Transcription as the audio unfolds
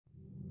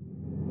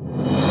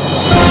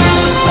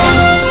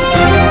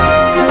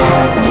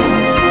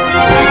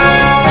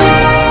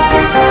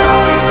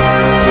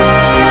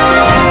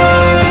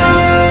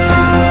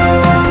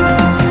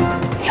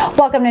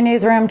Welcome to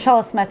Newsroom.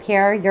 Chella Smith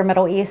here, your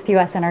Middle East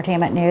U.S.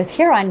 entertainment news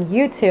here on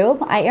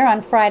YouTube. I air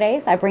on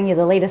Fridays. I bring you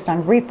the latest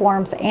on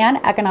reforms and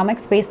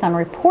economics based on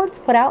reports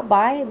put out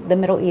by the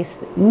Middle East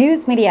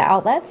news media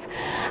outlets.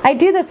 I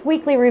do this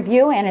weekly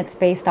review and it's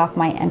based off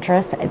my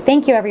interest.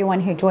 Thank you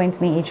everyone who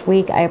joins me each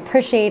week. I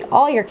appreciate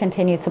all your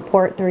continued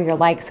support through your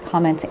likes,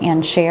 comments,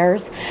 and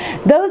shares.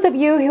 Those of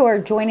you who are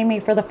joining me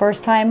for the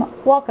first time,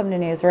 welcome to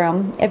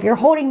Newsroom. If you're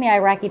holding the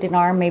Iraqi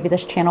dinar, maybe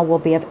this channel will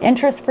be of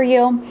interest for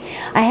you.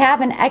 I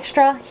have an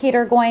extra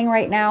heater going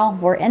right now.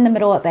 We're in the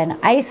middle of an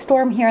ice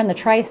storm here in the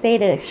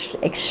tri-state. It's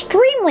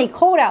extremely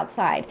cold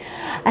outside.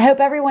 I hope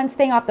everyone's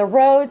staying off the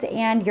roads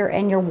and you're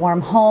in your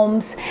warm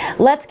homes.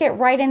 Let's get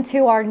right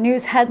into our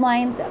news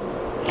headlines.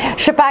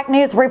 Shafak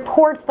News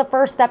reports the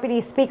first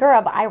deputy speaker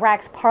of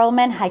Iraq's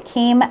parliament,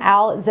 Hakeem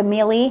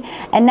al-Zamili,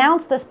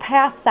 announced this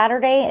past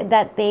Saturday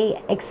that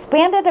they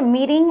expanded a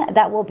meeting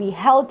that will be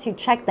held to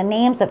check the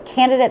names of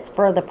candidates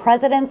for the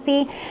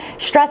presidency,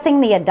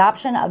 stressing the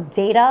adoption of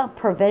data,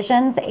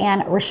 provisions,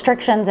 and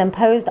restrictions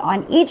imposed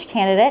on each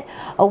candidate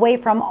away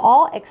from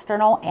all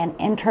external and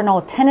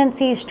internal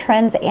tendencies,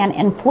 trends, and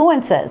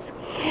influences.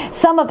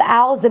 Some of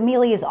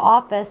al-Zamili's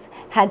office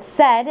had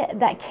said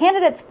that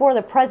candidates for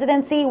the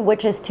presidency,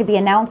 which is to be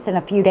announced in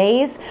a few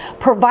days,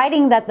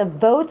 providing that the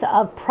votes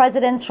of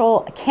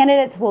presidential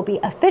candidates will be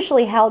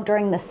officially held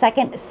during the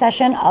second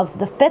session of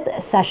the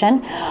fifth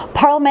session,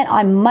 Parliament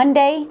on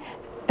Monday,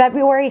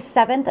 February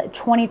 7th,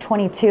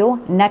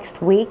 2022,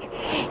 next week.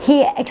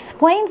 He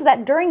explains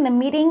that during the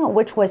meeting,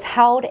 which was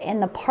held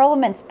in the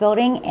Parliament's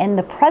building in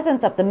the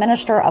presence of the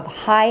Minister of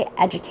Higher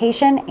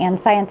Education and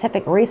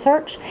Scientific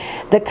Research,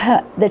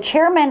 the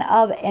Chairman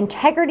of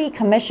Integrity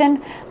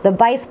Commission, the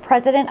Vice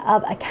President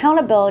of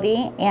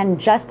Accountability and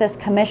Justice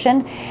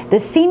Commission, the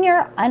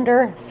Senior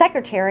Under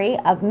Secretary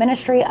of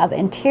Ministry of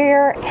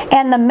Interior,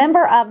 and the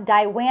member of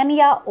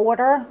Diwania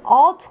Order,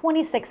 all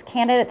 26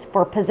 candidates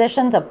for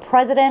positions of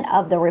President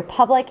of the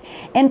Republic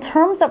in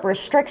terms of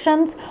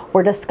restrictions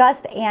were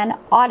discussed and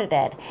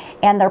audited,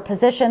 and their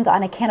positions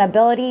on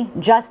accountability,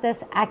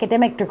 justice,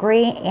 academic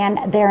degree,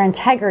 and their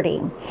integrity.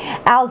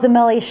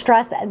 Al-Zamili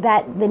stressed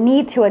that the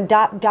need to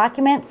adopt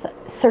documents,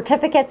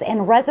 certificates,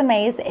 and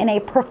resumes in a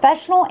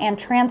professional and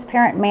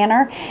transparent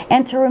manner,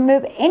 and to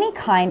remove any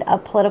kind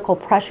of political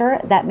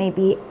pressure that may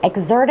be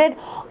exerted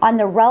on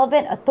the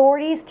relevant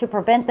authorities to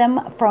prevent them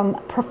from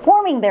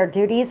performing their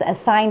duties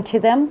assigned to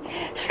them,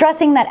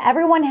 stressing that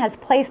everyone has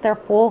placed their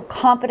full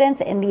confidence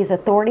in these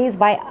authorities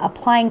by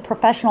applying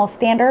professional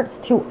standards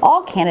to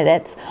all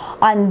candidates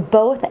on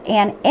both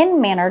and in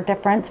manner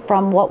different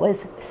from what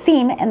was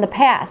seen in the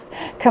past,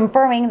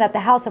 confirming that the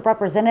House of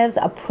Representatives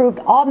approved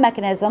all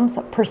mechanisms,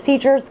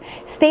 procedures,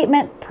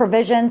 statement,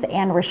 provisions,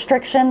 and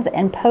restrictions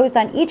imposed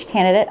on each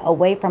candidate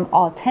away from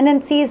all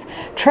tendencies,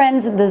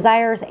 trends,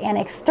 desires, and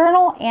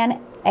external and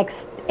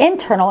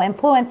internal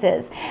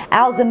influences.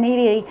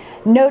 Al-Zamili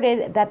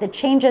noted that the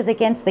changes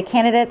against the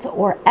candidates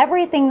or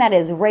everything that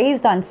is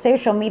raised on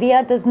social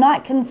media does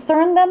not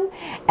concern them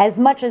as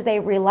much as they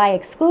rely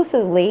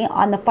exclusively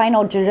on the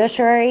final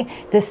judiciary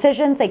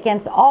decisions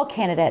against all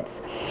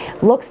candidates.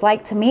 Looks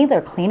like to me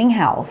they're cleaning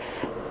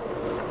house.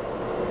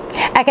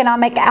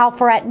 Economic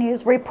Al-Farat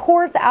News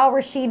reports Al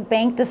Rashid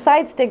Bank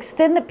decides to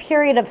extend the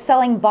period of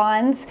selling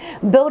bonds,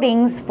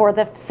 buildings for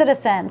the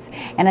citizens.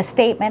 In a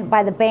statement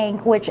by the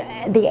bank, which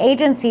the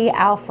agency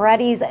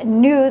Al-Farati's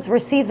News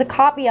receives a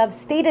copy of,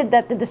 stated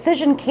that the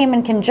decision came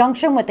in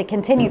conjunction with the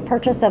continued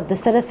purchase of the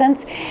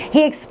citizens.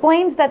 He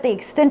explains that the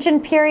extension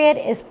period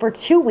is for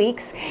 2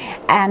 weeks,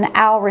 and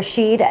Al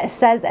Rashid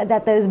says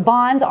that those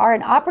bonds are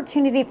an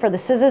opportunity for the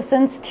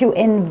citizens to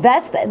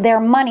invest their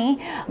money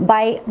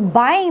by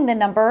buying the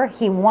number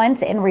he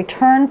wants in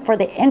return for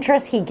the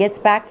interest he gets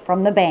back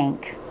from the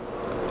bank.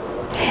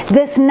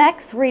 This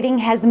next reading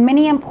has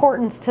many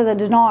importance to the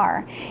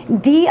dinar.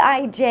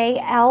 DIJLAH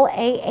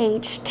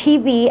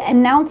TV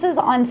announces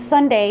on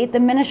Sunday the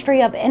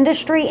Ministry of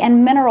Industry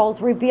and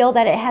Minerals revealed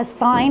that it has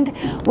signed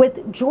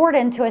with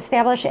Jordan to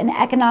establish an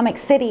economic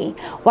city,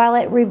 while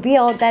it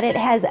revealed that it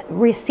has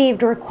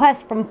received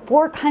requests from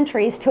 4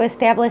 countries to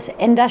establish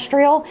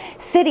industrial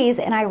cities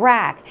in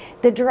Iraq.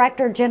 The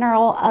Director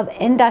General of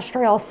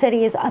Industrial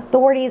Cities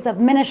Authorities of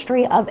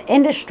Ministry of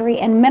Industry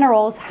and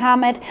Minerals,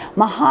 Hamid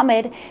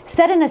Mohammed,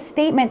 said in a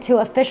statement to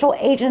official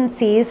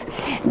agencies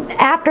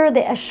after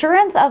the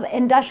Assurance of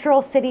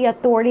Industrial City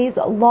Authorities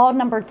Law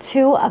Number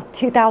 2 of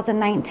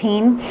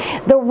 2019.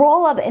 The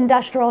role of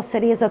Industrial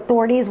Cities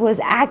Authorities was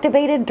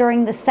activated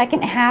during the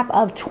second half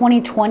of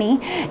 2020,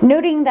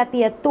 noting that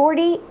the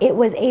authority it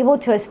was able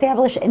to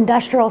establish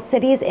industrial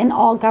cities in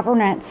all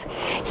governance.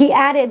 He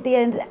added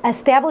the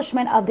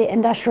establishment of the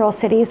industrial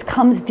cities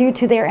comes due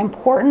to their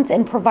importance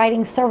in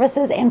providing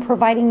services and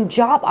providing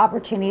job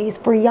opportunities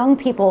for young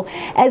people,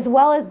 as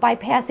well as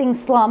bypassing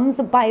slums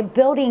by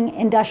building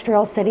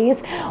industrial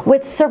cities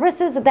with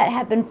services that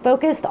have been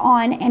focused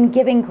on and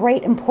giving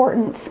great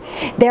importance.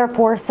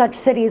 Therefore, such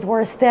cities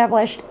were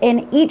established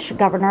in each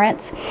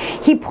governorate.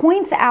 He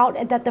points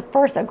out that the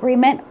first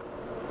agreement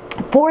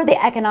for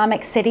the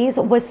economic cities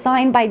was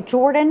signed by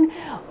Jordan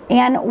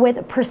and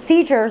with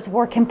procedures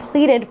were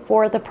completed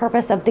for the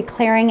purpose of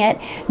declaring it,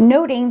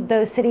 noting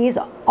those cities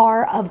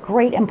are of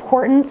great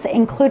importance,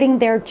 including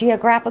their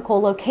geographical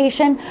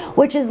location,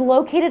 which is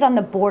located on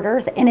the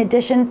borders in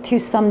addition to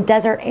some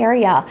desert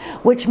area,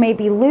 which may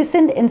be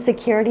loosened in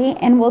security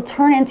and will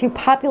turn into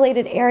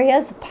populated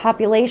areas,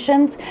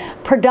 populations,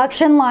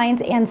 production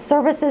lines, and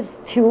services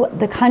to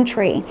the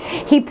country.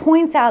 He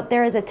points out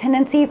there is a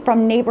tendency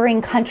from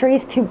neighboring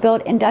countries to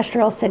build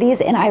industrial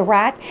cities in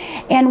Iraq,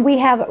 and we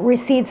have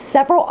received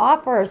several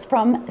offers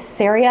from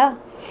Syria,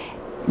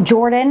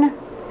 Jordan,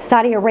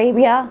 Saudi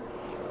Arabia,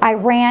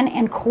 Iran,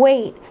 and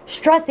Kuwait,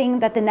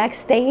 stressing that the next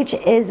stage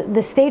is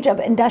the stage of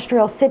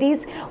industrial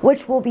cities,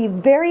 which will be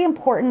very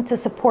important to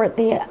support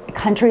the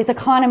country's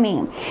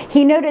economy.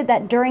 He noted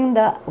that during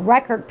the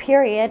record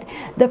period,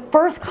 the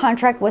first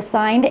contract was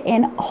signed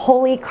in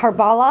Holy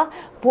Karbala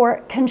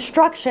for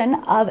construction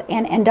of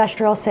an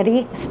industrial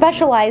city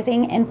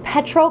specializing in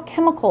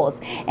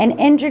petrochemicals and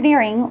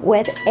engineering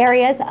with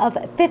areas of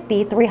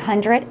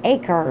 5,300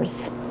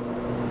 acres.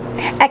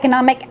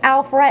 Economic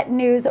Alphabet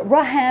News'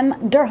 Rahim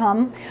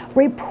Durham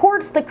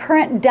reports the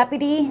current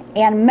deputy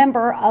and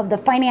member of the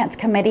Finance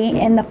Committee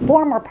in the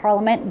former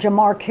Parliament,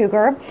 Jamar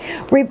Cougar,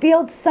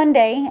 revealed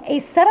Sunday a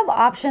set of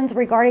options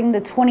regarding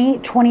the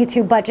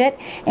 2022 budget,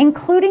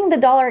 including the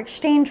dollar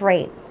exchange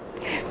rate.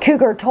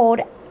 Cougar told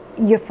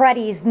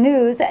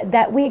IraqiDinar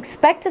that we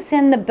expect to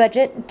send the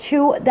budget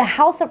to the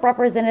House of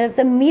Representatives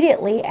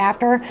immediately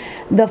after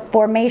the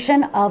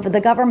formation of the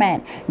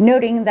government,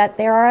 noting that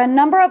there are a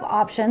number of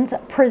options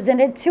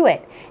presented to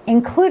it,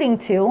 including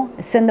to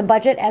send the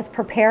budget as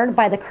prepared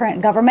by the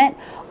current government,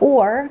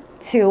 or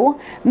to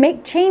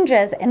make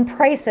changes in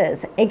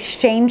prices,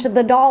 exchange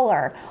the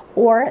dollar,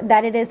 or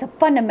that it is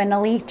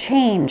fundamentally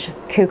changed,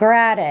 Cougar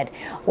added,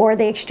 or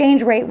the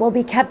exchange rate will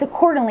be kept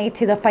accordingly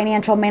to the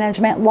Financial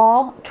Management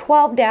Law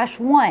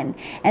 12-1,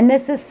 and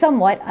this is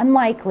somewhat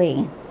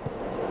unlikely.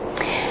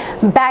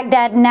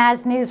 Baghdad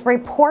Naz News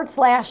reports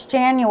last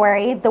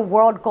January, the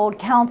World Gold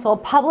Council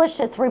published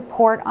its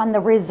report on the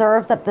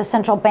reserves of the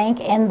central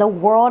bank in the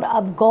world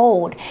of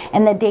gold,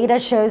 and the data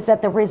shows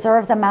that the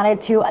reserves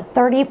amounted to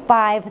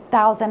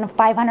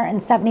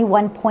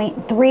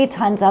 35,571.3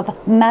 tons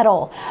of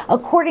metal.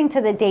 According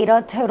to the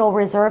data, total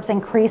reserves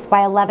increased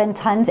by 11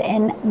 tons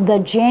in the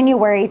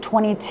January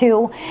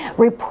 22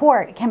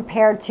 report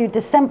compared to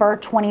December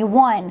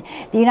 21.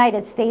 The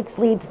United States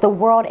leads the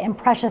world in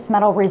precious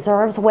metal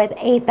reserves with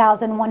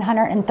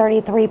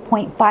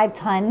 8,133.5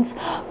 tons,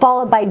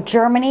 followed by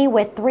Germany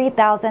with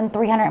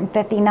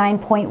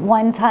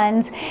 3,359.1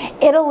 tons,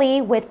 Italy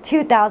with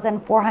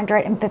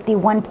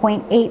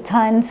 2,451.8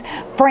 tons,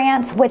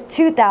 France with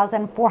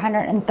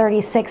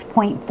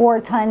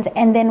 2,436.4 tons,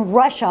 and then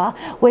Russia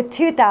with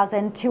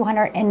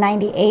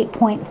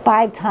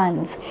 2,298.5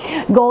 tons.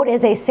 Gold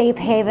is a safe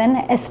haven,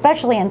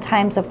 especially in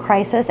times of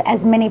crisis,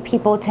 as many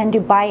people tend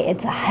to buy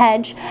its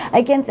hedge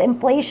against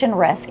inflation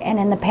risk, and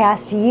in the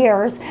past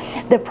years,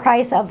 the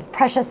price of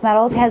precious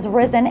metals has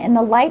risen in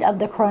the light of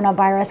the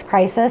coronavirus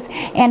crisis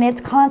and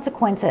its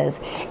consequences.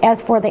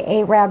 As for the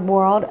Arab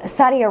world,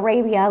 Saudi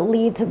Arabia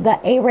leads the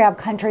Arab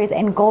countries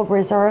in gold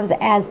reserves,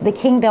 as the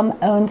kingdom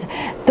owns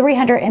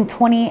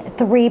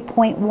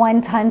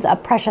 323.1 tons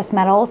of precious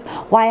metals,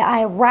 while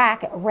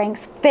Iraq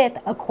ranks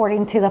 5th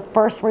according to the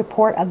first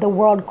report of the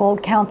World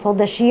Gold Council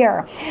this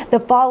year.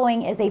 The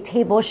following is a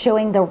table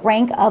showing the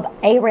rank of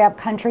Arab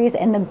countries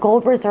in the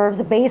gold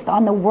reserves based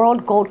on the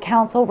World Gold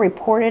Council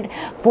reported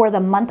for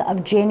the month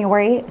of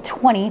January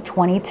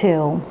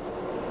 2022.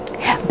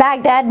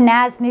 Baghdad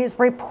Naz News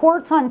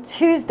reports on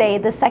Tuesday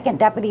the second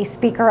Deputy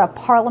Speaker of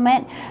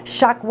Parliament,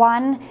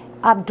 Shakwan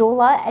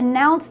Abdullah,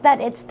 announced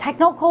that its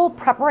technical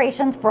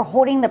preparations for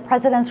holding the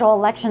presidential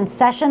election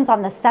sessions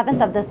on the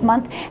 7th of this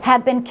month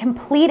have been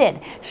completed,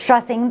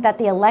 stressing that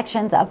the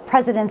elections of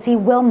presidency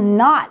will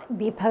not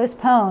be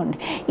postponed,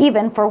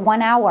 even for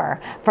 1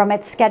 hour from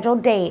its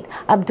scheduled date.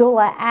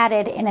 Abdullah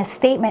added in a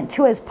statement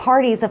to his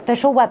party's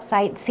official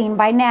website, seen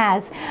by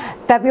Naz,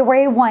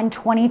 February 1,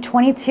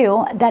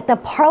 2022, that the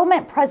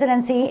parliament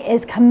presidency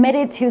is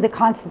committed to the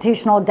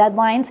constitutional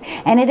deadlines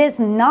and it is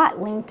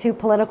not linked to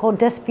political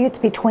disputes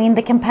between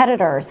the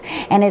competitors,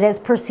 and it is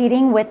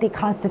proceeding with the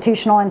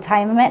constitutional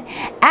entitlement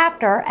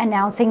after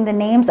announcing the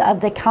names of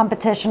the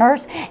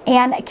competitioners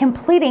and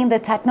completing the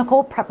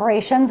technical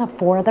preparations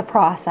for the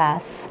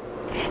process.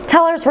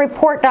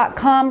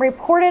 TellersReport.com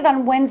reported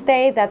on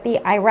Wednesday that the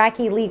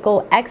Iraqi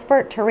legal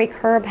expert Tariq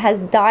Herb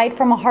has died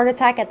from a heart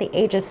attack at the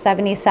age of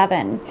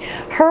 77.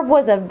 Herb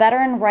was a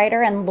veteran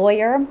writer and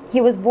lawyer. He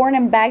was born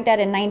in Baghdad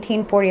in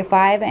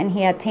 1945 and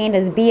he obtained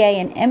his BA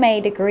and MA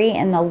degree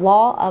in the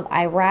law of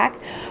Iraq.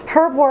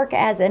 Herb worked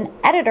as an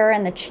editor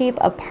and the chief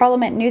of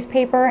Parliament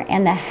newspaper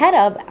and the head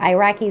of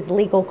Iraqi's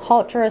Legal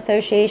Culture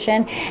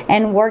Association,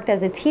 and worked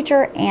as a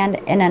teacher and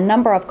in a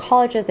number of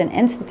colleges and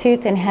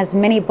institutes, and has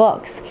many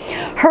books.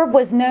 Herb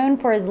was known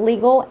for his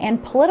legal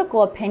and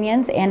political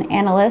opinions and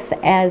analysis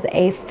as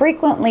a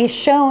frequently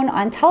shown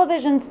on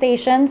television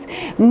stations,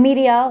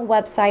 media,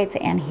 websites,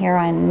 and here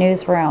on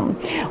Newsroom.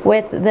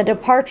 With the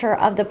departure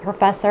of the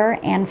professor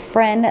and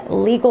friend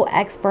legal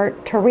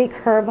expert Tariq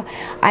Herb,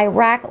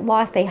 Iraq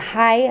lost a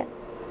high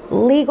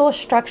legal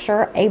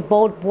structure, a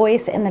bold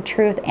voice in the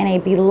truth, and a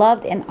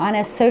beloved and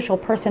honest social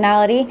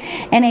personality,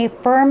 and a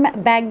firm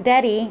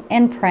Baghdadi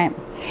imprint.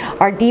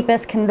 Our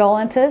deepest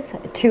condolences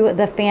to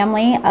the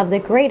family of the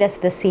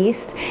greatest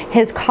deceased,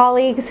 his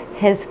colleagues,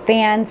 his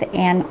fans,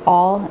 and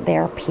all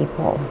their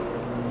people.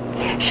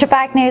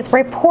 Shafaq News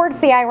reports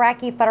the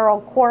Iraqi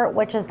federal court,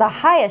 which is the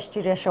highest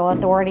judicial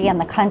authority in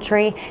the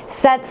country,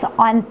 sets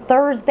on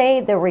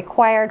Thursday the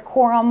required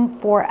quorum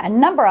for a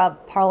number of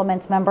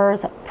parliament's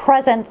members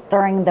present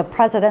during the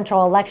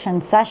presidential election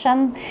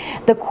session.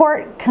 The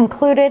court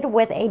concluded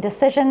with a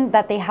decision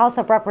that the House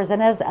of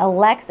Representatives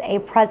elects a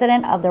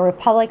president of the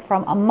republic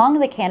from among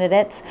the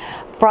candidates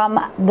from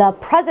the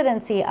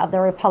presidency of the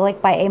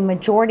republic by a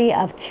majority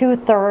of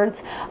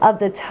 2/3 of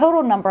the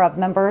total number of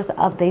members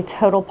of the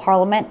total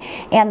parliament,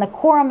 and the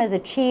quorum is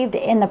achieved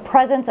in the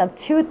presence of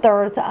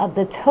 2/3 of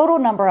the total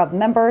number of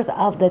members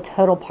of the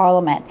total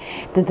parliament.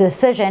 The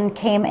decision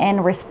came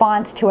in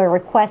response to a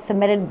request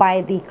submitted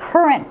by the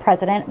current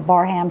president,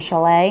 Barham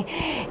Saleh,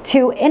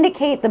 to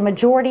indicate the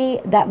majority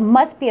that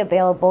must be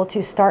available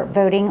to start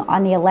voting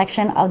on the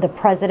election of the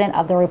president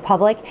of the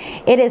republic.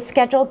 It is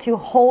scheduled to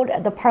hold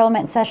the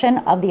parliament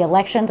session of the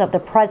elections of the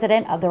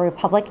president of the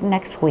republic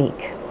next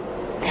week.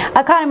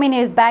 Economy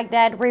News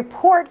Baghdad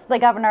reports the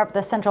governor of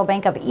the Central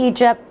Bank of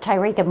Egypt,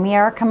 Tariq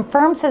Amir,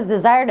 confirms his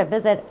desire to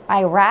visit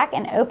Iraq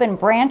and open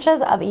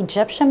branches of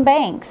Egyptian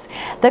banks.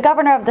 The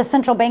governor of the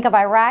Central Bank of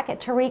Iraq,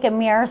 Tariq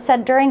Amir,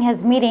 said during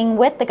his meeting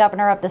with the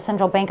governor of the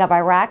Central Bank of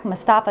Iraq,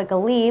 Mustafa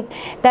Ghalib,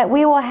 that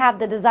we will have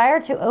the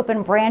desire to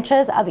open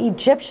branches of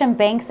Egyptian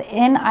banks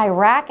in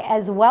Iraq,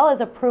 as well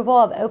as approval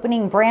of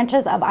opening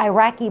branches of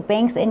Iraqi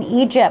banks in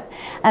Egypt.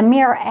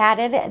 Amir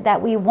added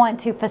that we want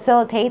to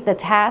facilitate the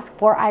task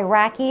for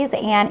Iraqis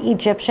and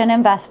Egyptian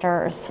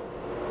investors.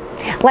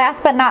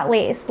 Last but not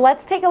least,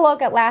 let's take a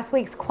look at last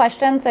week's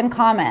questions and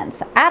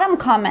comments. Adam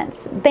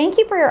comments, thank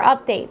you for your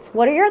updates.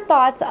 What are your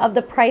thoughts of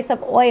the price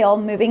of oil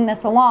moving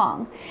this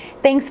along?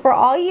 Thanks for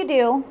all you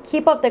do.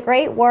 Keep up the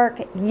great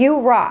work. You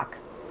rock.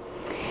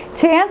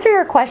 To answer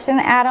your question,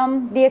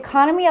 Adam, the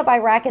economy of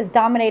Iraq is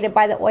dominated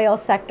by the oil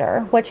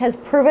sector, which has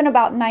proven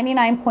about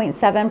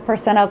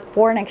 99.7% of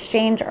foreign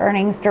exchange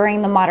earnings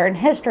during the modern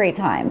history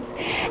times.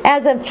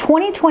 As of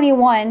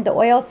 2021, the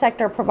oil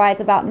sector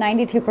provides about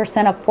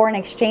 92% of foreign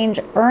exchange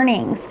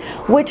earnings,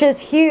 which is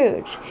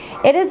huge.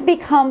 It has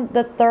become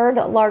the third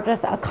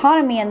largest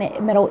economy in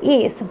the Middle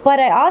East, but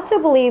I also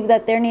believe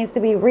that there needs to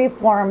be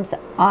reforms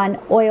on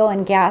oil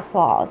and gas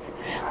laws.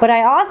 But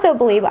I also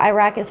believe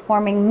Iraq is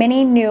forming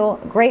many new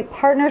great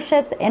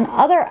partnerships in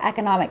other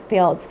economic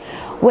fields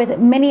with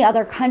many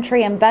other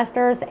country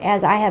investors,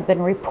 as I have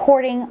been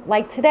reporting,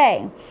 like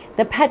today,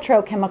 the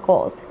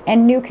petrochemicals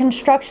and new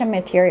construction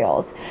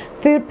materials,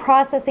 food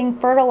processing,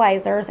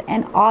 fertilizers,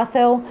 and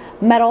also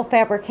metal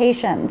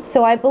fabrications.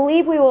 So I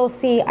believe we will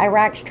see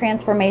Iraq's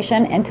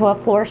transformation into a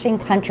flourishing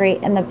country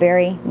in the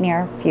very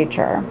near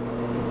future.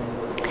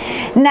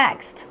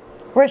 Next,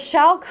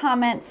 Rochelle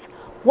comments,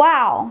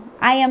 wow,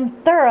 I am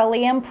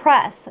thoroughly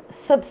impressed.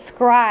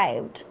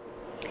 Subscribed.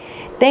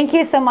 Thank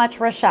you so much,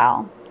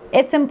 Rochelle.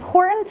 It's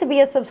important to be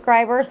a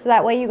subscriber so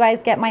that way you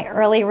guys get my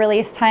early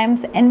release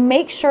times, and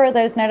make sure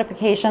those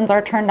notifications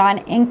are turned on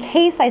in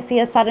case I see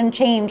a sudden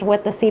change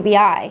with the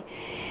CBI.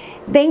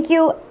 Thank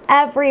you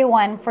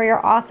everyone for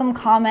your awesome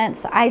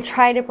comments. I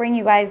try to bring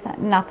you guys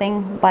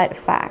nothing but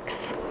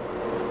facts.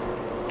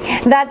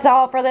 That's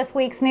all for this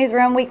week's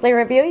Newsroom Weekly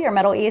Review, your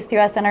Middle East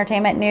U.S.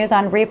 entertainment news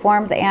on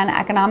reforms and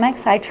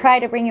economics. I try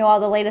to bring you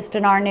all the latest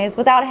Dinar news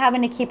without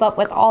having to keep up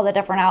with all the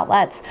different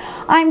outlets.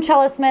 I'm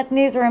Chella Smith,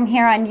 Newsroom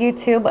here on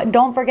YouTube.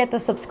 Don't forget to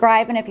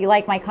subscribe, and if you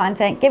like my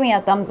content, give me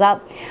a thumbs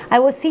up. I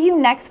will see you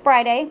next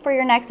Friday for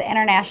your next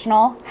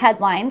international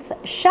headlines.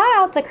 Shout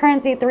out to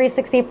Currency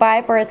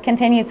 365 for his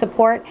continued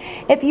support.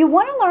 If you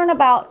want to learn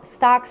about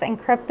stocks and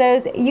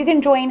cryptos, you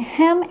can join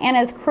him and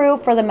his crew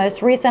for the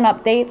most recent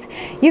updates.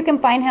 You can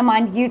find him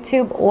on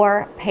YouTube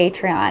or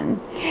Patreon.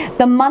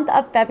 The month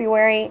of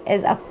February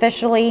is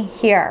officially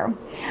here.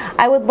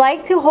 I would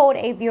like to hold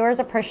a viewers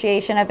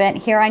appreciation event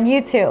here on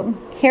YouTube.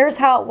 Here's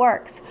how it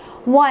works.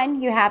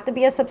 1, you have to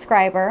be a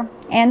subscriber,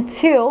 and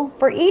 2,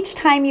 for each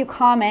time you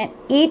comment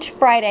each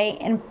Friday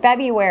in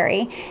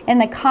February in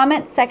the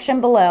comment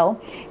section below,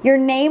 your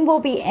name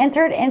will be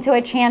entered into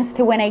a chance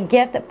to win a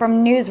gift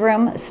from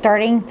Newsroom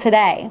starting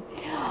today.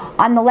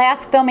 On the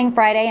last filming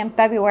Friday in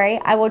February,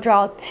 I will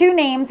draw 2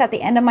 names at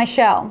the end of my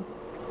show.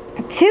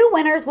 2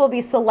 winners will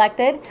be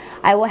selected.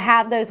 I will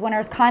have those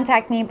winners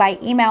contact me by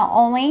email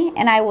only,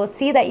 and I will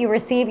see that you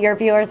receive your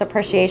viewers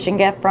appreciation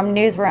gift from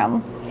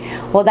Newsroom.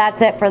 Well,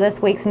 that's it for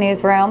this week's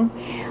Newsroom.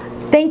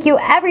 Thank you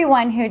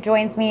everyone who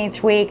joins me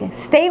each week.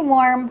 Stay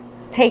warm.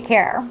 Take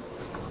care.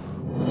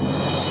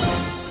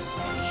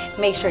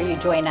 Make sure you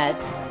join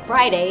us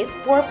Fridays,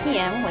 4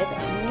 p.m. with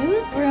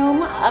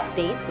Newsroom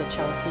Updates with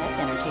Chella Smith,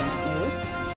 Entertainment News.